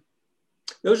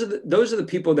 those are the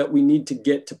people that we need to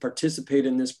get to participate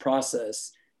in this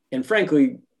process. And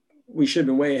frankly, we should have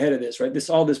been way ahead of this, right?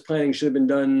 All this planning should have been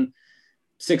done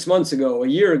 6 months ago, a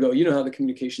year ago. You know how the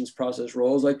communications process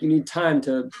rolls. Like, you need time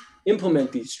to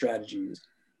implement these strategies.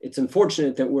 It's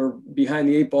unfortunate that we're behind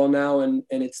the 8 ball now and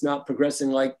it's not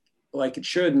progressing like it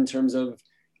should in terms of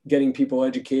getting people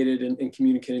educated and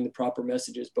communicating the proper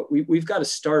messages. But we've got to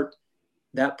start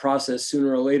that process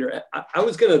sooner or later. I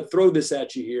was going to throw this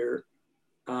at you here.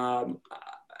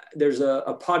 There's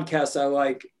a podcast I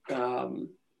like.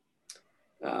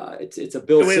 It's a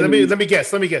Bill Simmons. Let me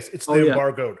guess. It's the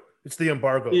Embargoed. It's the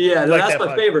Embargoed. Yeah, that's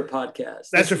my favorite podcast.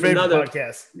 That's your favorite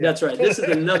podcast. Yeah. That's right. This is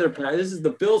another podcast. This is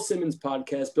the Bill Simmons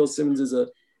podcast. Bill Simmons is a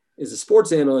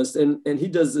sports analyst, and he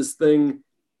does this thing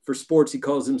for sports. He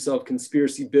calls himself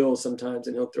Conspiracy Bill sometimes,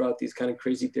 and he'll throw out these kind of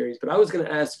crazy theories. But I was going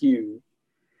to ask you,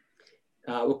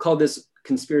 we'll call this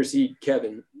Conspiracy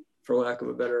Kevin, for lack of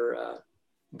a better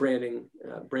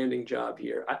branding job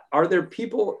here. Are there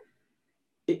people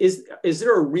is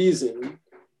there a reason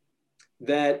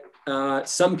that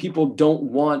some people don't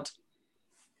want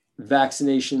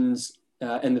vaccinations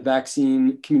and the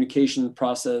vaccine communication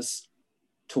process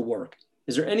to work?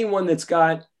 Is there anyone that's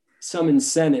got some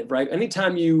incentive, right?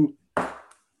 Anytime you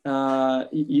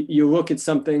look at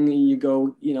something and you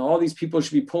go, all these people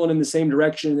should be pulling in the same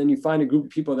direction, and then you find a group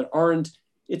of people that aren't,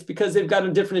 it's because they've got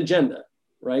a different agenda,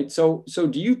 right? So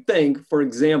do you think, for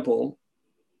example,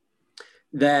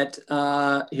 that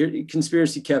here,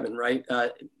 conspiracy Kevin, right?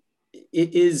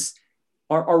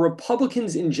 Are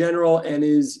Republicans in general, and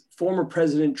is former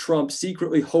President Trump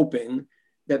secretly hoping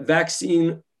that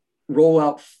vaccine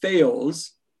rollout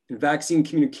fails and vaccine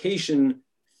communication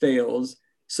fails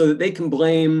so that they can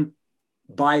blame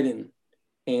Biden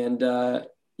and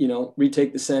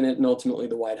retake the Senate and ultimately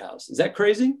the White House? Is that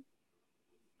crazy?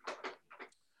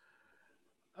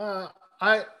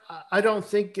 I don't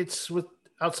think it's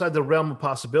outside the realm of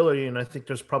possibility, and I think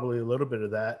there's probably a little bit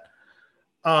of that.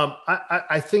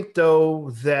 I think,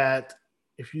 though, that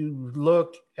if you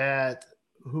look at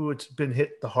who it's been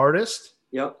hit the hardest,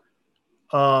 yep,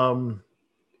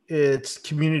 it's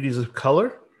communities of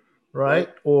color, right?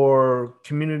 Or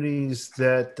communities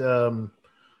that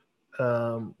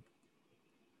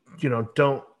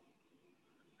don't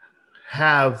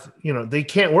have, they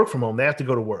can't work from home. They have to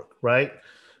go to work, right?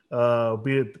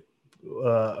 Be it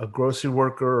a grocery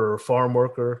worker or a farm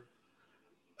worker,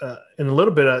 and a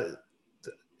little bit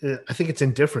I think it's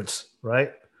indifference,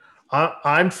 right?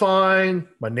 I'm fine.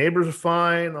 My neighbors are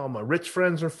fine. All my rich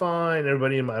friends are fine.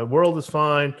 Everybody in my world is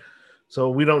fine.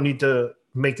 So we don't need to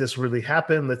make this really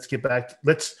happen. Let's get back.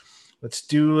 Let's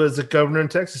do as the governor in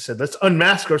Texas said. Let's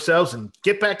unmask ourselves and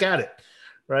get back at it,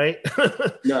 right?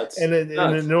 Nuts. And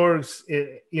in order,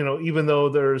 even though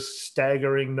there's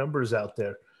staggering numbers out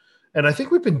there, and I think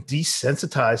we've been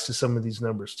desensitized to some of these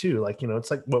numbers too. Like,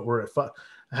 it's like what we're at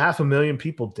 500,000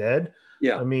 people dead.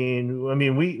 Yeah. I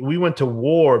mean, we went to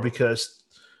war because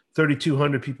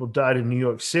 3,200 people died in New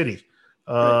York City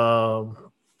for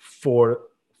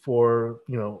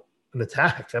an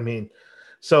attack. I mean,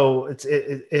 so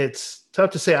it's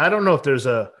tough to say. I don't know if there's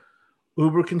a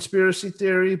uber conspiracy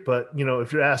theory, but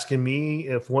if you're asking me,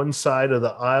 if one side of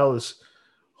the aisle is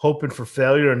hoping for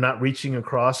failure and not reaching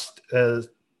across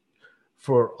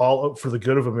for the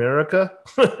good of America,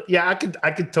 yeah,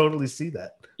 I could totally see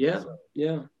that. Yeah, so.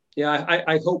 Yeah,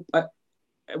 I hope,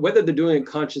 whether they're doing it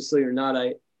consciously or not,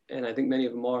 I think many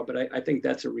of them are, but I think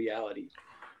that's a reality.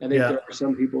 I think there are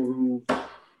some people who,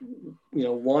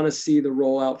 want to see the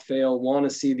rollout fail, want to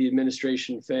see the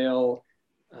administration fail,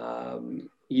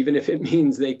 even if it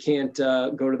means they can't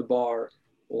go to the bar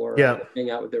or hang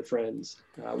out with their friends,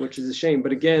 which is a shame.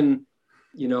 But again,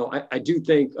 I do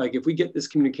think, like, if we get this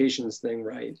communications thing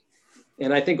right,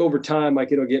 and I think over time,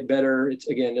 like, it'll get better.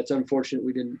 It's unfortunate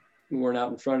we weren't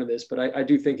out in front of this, but I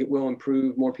do think it will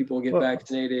improve. More people will get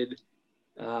vaccinated.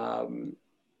 And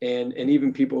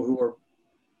even people who are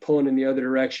pulling in the other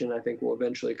direction, I think will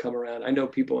eventually come around. I know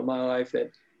people in my life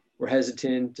that were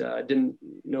hesitant, didn't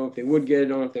know if they would get it,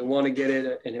 don't know if they want to get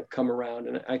it, and have come around.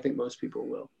 And I think most people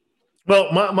will.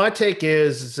 Well, my take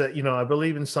is that, I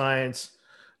believe in science,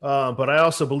 but I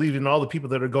also believe in all the people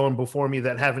that are going before me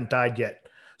that haven't died yet.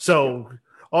 So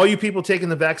all you people taking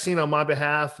the vaccine on my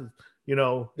behalf,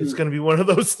 it's going to be one of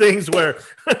those things where,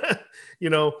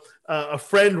 a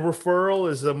friend referral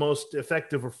is the most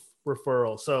effective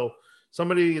referral. So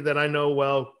somebody that I know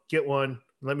well, get one.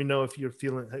 Let me know if you're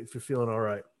feeling all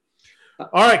right.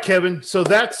 All right, Kevin. So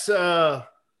that's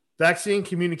vaccine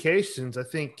communications. I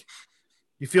think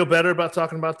you feel better about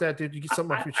talking about that. Did you get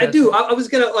something off your chest? I do. I was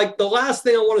going to, the last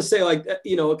thing I want to say,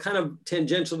 kind of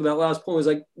tangential to that last point, was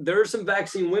there are some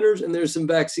vaccine winners and there's some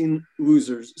vaccine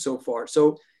losers so far.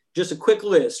 So just a quick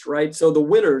list, right? So the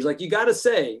winners, you got to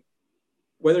say,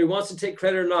 whether he wants to take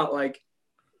credit or not,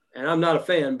 and I'm not a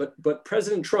fan, but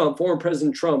President Trump, former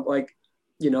President Trump,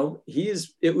 he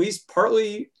is at least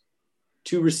partly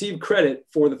to receive credit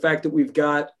for the fact that we've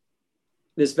got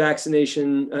this vaccine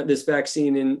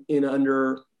in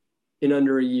under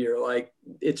a year.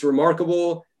 It's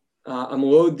remarkable. I'm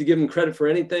loath to give him credit for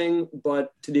anything,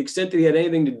 but to the extent that he had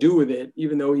anything to do with it,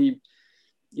 even though he,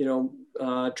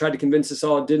 tried to convince us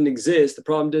all it didn't exist, the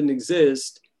problem didn't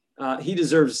exist, he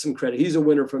deserves some credit. He's a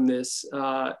winner from this.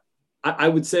 I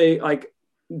would say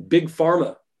Big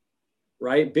Pharma,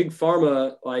 right? Big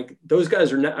Pharma, those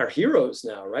guys are heroes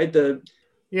now, right? Don't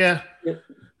you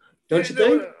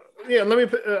think? Yeah, let me.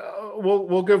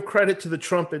 We'll give credit to the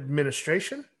Trump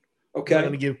administration. Okay, I'm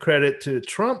going to give credit to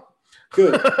Trump.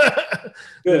 Good.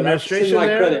 The administration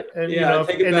there, credit. And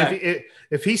take it back.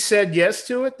 If he said yes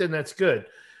to it, then that's good.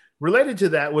 related to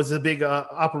that was the big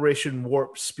Operation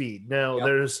Warp Speed. Now, Yep.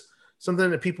 there's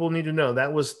something that people need to know.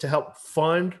 That was to help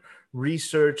fund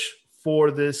research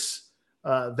for this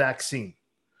vaccine.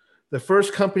 The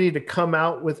first company to come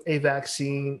out with a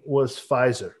vaccine was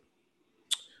Pfizer.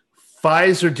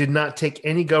 Pfizer did not take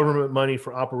any government money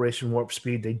for Operation Warp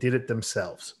Speed. They did it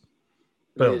themselves.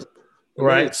 Boom.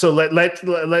 Right. So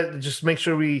let just make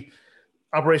sure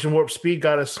Operation Warp Speed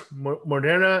got us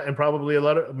Moderna and probably a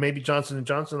lot of maybe Johnson &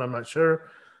 Johnson. I'm not sure,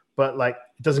 but like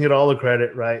it doesn't get all the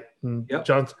credit, right? And Yep.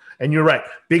 Johnson, and you're right.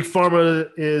 Big Pharma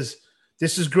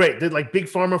this is great. They're like Big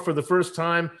Pharma for the first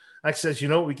time. Like says,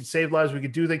 we can save lives. We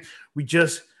could do things.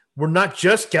 We're not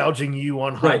just gouging you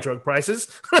on high drug prices.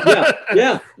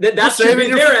 Yeah. That should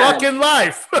be their fucking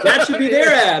life. That should be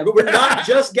their ad. But we're not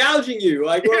just gouging you.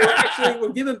 Like we're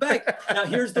giving back. Now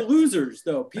here's the losers,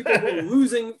 though. People who are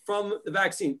losing from the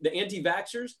vaccine, the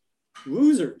anti-vaxxers,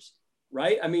 losers,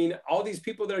 right? I mean, all these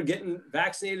people that are getting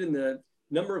vaccinated and the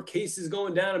number of cases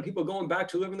going down and people going back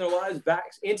to living their lives,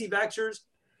 anti-vaxxers,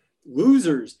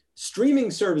 losers. Streaming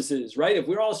services, right? If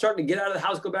we're all starting to get out of the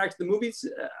house, go back to the movies.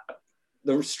 I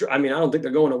don't think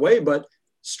they're going away, but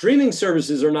streaming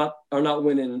services are not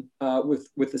winning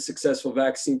with the successful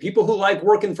vaccine. People who like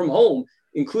working from home,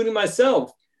 including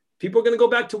myself, people are going to go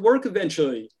back to work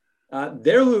eventually.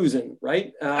 They're losing,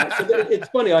 right? So it's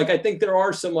funny. Like I think there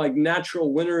are some like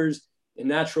natural winners and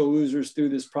natural losers through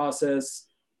this process.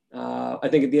 I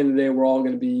think at the end of the day, we're all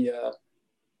going to be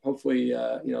hopefully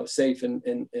safe and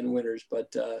winners.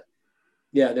 But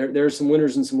there are some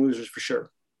winners and some losers for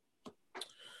sure.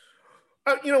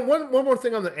 One more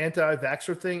thing on the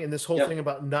anti-vaxxer thing and this whole thing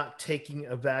about not taking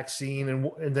a vaccine.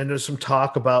 And then there's some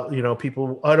talk about,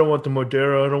 people, I don't want the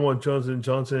Moderna, I don't want Johnson &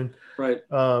 Johnson. Right.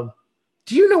 Do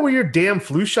you know where your damn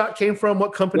flu shot came from?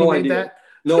 What company made that?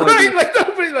 No idea.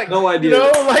 No idea.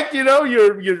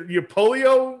 Your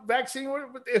polio vaccine.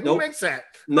 Who makes that?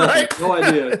 Nothing. Right? No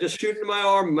idea. Just shoot it in my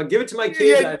arm. I give it to my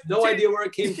kids. I have no idea where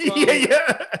it came from.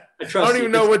 I don't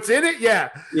even know what's in it. Yeah.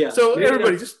 So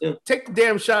everybody, just take the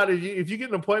damn shot. If you get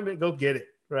an appointment, go get it.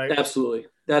 Right. Absolutely.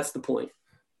 That's the point.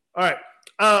 All right.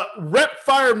 Rep,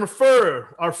 fire, and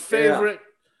refer. Our favorite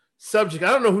subject.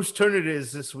 I don't know whose turn it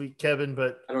is this week, Kevin,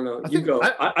 but I don't know. You go.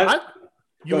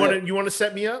 You want to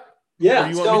set me up?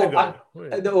 Yeah, so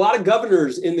a lot of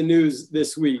governors in the news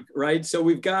this week, right? So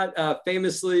we've got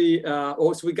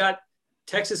we got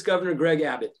Texas Governor Greg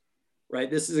Abbott, right?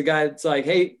 This is a guy that's like,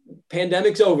 hey,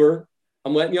 pandemic's over.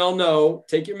 I'm letting y'all know,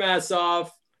 take your masks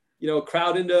off,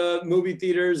 crowd into movie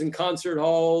theaters and concert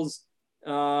halls,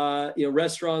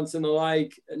 restaurants and the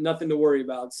like, nothing to worry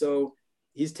about. So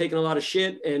he's taken a lot of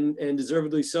shit and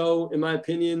deservedly so, in my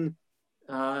opinion.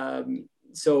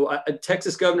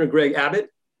 Texas Governor Greg Abbott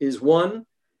is one.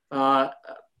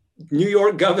 New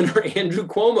York Governor Andrew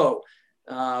Cuomo.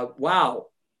 Wow.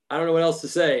 I don't know what else to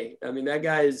say. I mean, that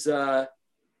guy's,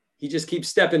 he just keeps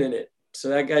stepping in it. So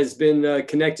that guy's been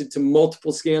connected to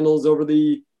multiple scandals over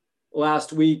the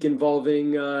last week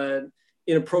involving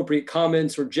inappropriate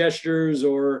comments or gestures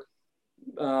or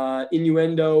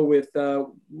innuendo with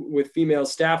female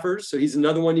staffers. So he's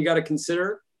another one you got to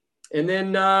consider. And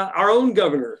then our own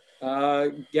governor,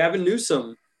 Gavin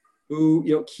Newsom,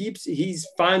 who he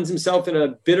finds himself in a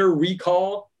bitter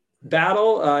recall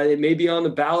battle. It may be on the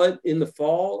ballot in the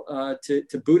fall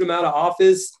to boot him out of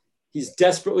office. He's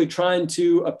desperately trying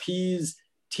to appease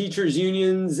teachers'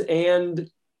 unions and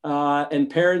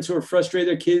parents who are frustrated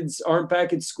their kids aren't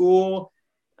back at school.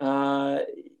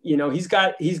 He's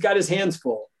got his hands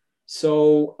full.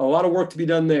 So a lot of work to be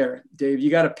done there. Dave, you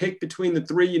got to pick between the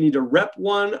three. You need to rep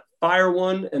one, fire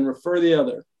one, and refer the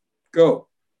other. Go.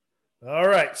 All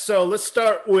right, so let's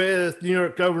start with New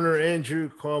York Governor Andrew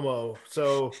Cuomo.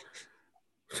 So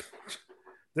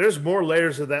there's more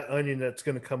layers of that onion that's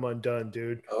going to come undone,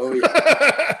 dude. Oh,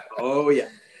 yeah. Oh, yeah.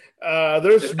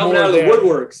 There's coming more out of the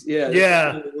woodworks. Yeah.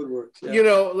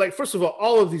 First of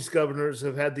all of these governors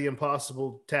have had the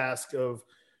impossible task of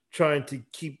trying to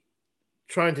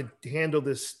handle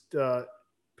this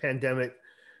pandemic.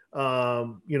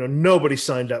 Nobody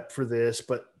signed up for this,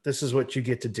 but this is what you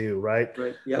get to do, right?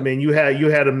 Right. Yep. I mean, you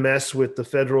had a mess with the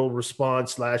federal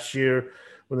response last year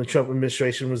when the Trump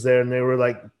administration was there, and they were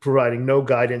like providing no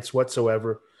guidance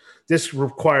whatsoever. This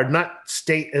required not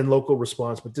state and local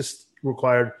response, but this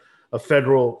required a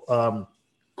federal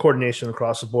coordination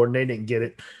across the board, and they didn't get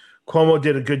it. Cuomo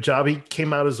did a good job. He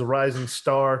came out as a rising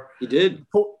star. He did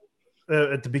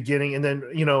at the beginning, and then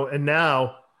and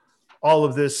now all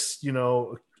of this,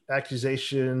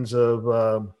 accusations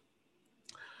of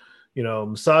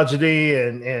misogyny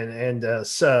and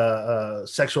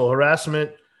sexual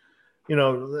harassment.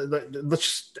 Let's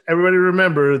just everybody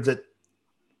remember that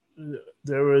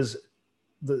there was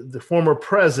the former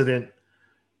president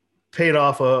paid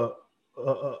off a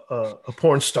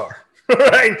porn star,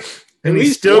 right? And he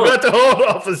still got the whole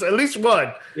office, at least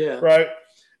one, right?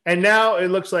 And now it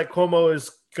looks like Cuomo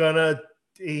is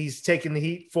he's taking the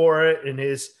heat for it, and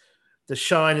the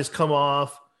shine has come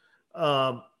off.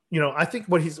 I think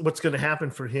what's going to happen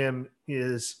for him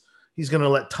is he's going to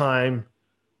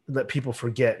let people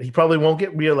forget. He probably won't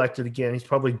get reelected again. He's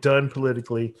probably done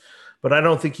politically, but I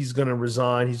don't think he's going to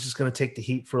resign. He's just going to take the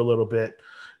heat for a little bit.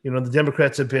 The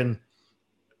Democrats have been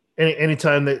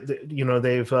anytime that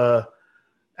they've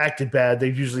acted bad,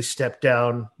 they've usually stepped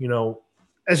down.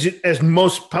 As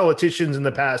most politicians in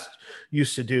the past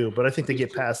used to do. But I think they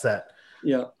get past that.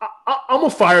 Yeah, I'm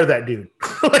gonna fire that dude.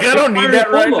 Like I don't need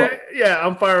that right now. Yeah,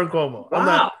 I'm firing Cuomo.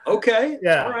 Wow. Okay.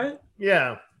 Yeah. All right.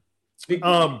 Yeah.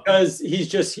 Because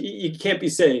he can't be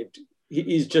saved.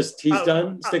 He's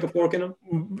done. Stick a fork in him.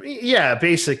 Yeah,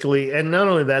 basically. And not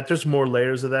only that, there's more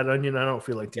layers of that onion. I don't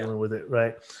feel like dealing with it.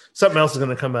 Right. Something else is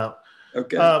going to come out.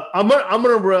 Okay. I'm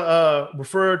gonna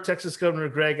refer Texas Governor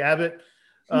Greg Abbott.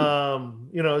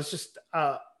 It's just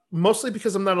mostly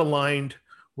because I'm not aligned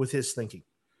with his thinking.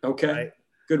 Okay. Right?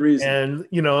 Good reason. And,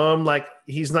 I'm like,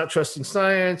 he's not trusting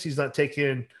science. He's not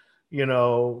taking,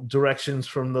 directions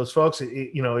from those folks.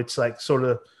 It's like sort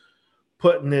of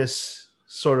putting this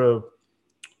sort of,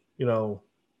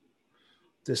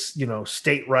 this,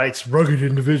 state rights, rugged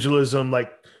individualism,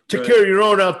 like take care of your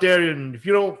own out there. And if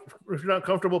you're not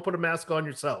comfortable, put a mask on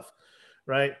yourself.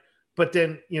 Right. But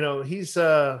then,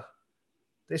 they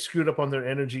screwed up on their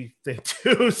energy thing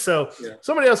too. So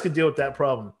somebody else could deal with that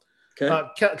problem.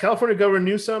 Okay. California Governor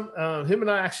Newsom, him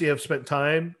and I actually have spent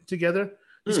time together.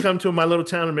 He's come to my little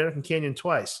town, American Canyon,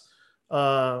 twice.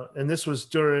 And this was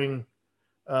during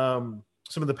some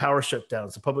of the power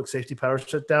shutdowns, the public safety power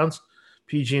shutdowns,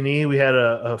 PG&E. We had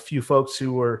a few folks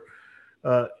who were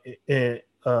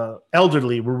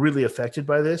elderly, were really affected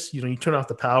by this. You turn off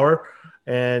the power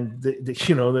and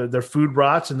their food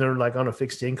rots and they're like on a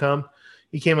fixed income.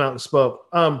 He came out and spoke.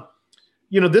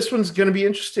 This one's going to be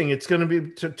interesting. It's going to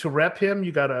be to rep him.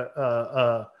 You got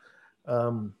a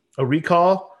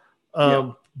recall.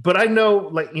 But I know,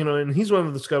 and he's one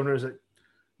of those governors that,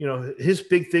 his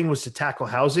big thing was to tackle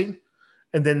housing,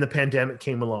 and then the pandemic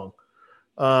came along.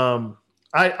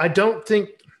 I don't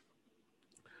think,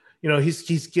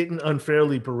 he's getting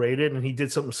unfairly berated, and he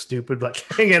did something stupid like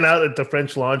hanging out at the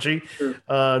French Laundry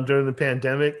during the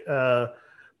pandemic.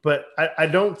 But I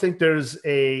don't think there's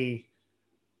a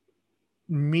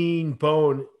mean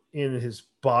bone in his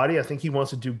body. I think he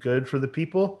wants to do good for the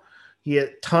people. He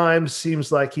at times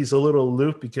seems like he's a little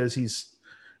aloof because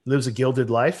lives a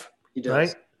gilded life. He does.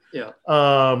 Right? Yeah.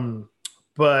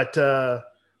 But I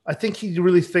think he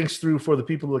really thinks through for the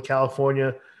people of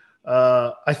California.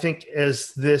 I think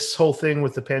as this whole thing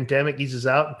with the pandemic eases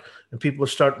out and people are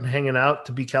starting hanging out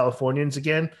to be Californians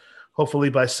again, hopefully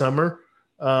by summer,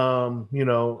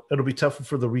 it'll be tougher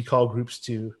for the recall groups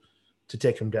to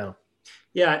take him down.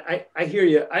 Yeah, I hear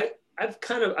you. I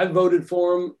voted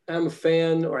for him. I'm a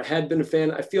fan, or I had been a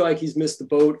fan. I feel like he's missed the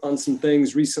boat on some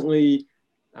things recently.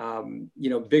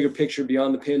 Bigger picture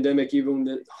beyond the pandemic, even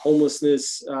the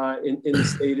homelessness in the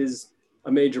state is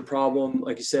a major problem.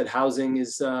 Like you said, housing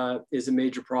is a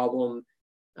major problem.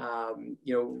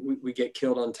 We get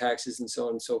killed on taxes and so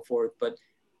on and so forth. But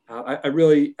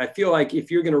I feel like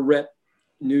if you're going to rep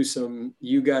Newsom,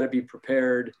 you got to be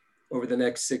prepared over the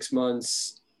next 6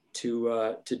 months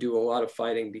to do a lot of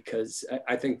fighting, because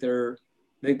I think the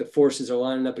forces are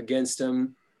lining up against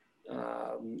him.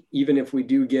 Even if we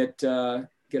do get our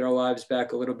lives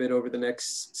back a little bit over the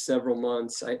next several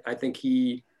months, I think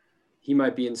he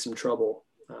might be in some trouble.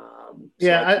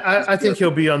 I think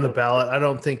he'll be on the ballot. I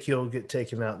don't think he'll get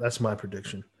taken out. That's my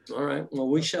prediction. All right. Well,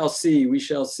 we shall see.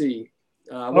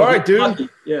 All right, dude. Lucky.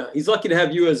 Yeah, he's lucky to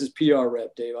have you as his PR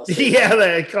rep, Dave.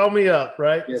 They call me up,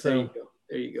 right? Yeah, there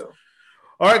you go.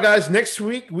 All right, guys. Next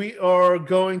week we are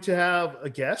going to have a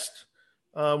guest.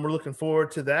 We're looking forward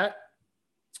to that,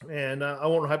 and I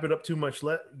won't hype it up too much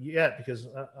yet because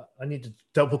I need to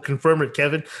double confirm it,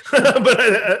 Kevin. But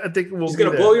I think she's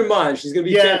going to blow your mind. She's going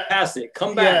to be fantastic.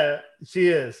 Come back. Yeah, she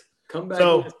is. Come back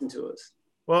and listen to us.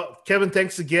 Well, Kevin,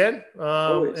 thanks again,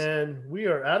 and we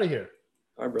are out of here.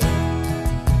 All right, brother.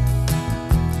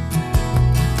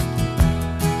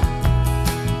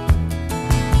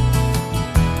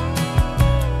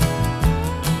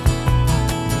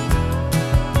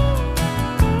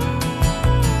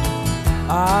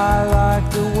 I like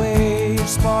the way your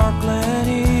sparkling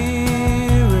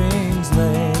earrings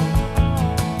lay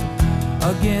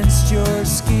against your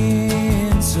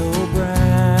skin so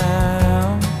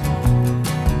brown.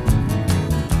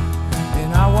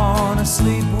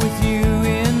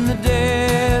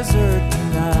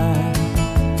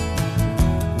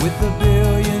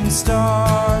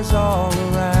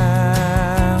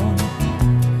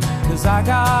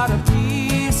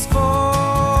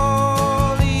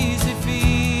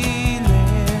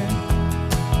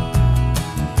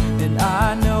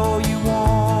 I know you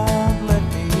won't let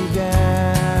me down,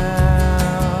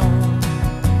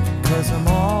 'cause I'm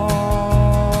already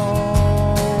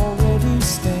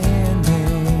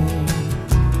standing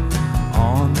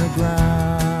on the ground.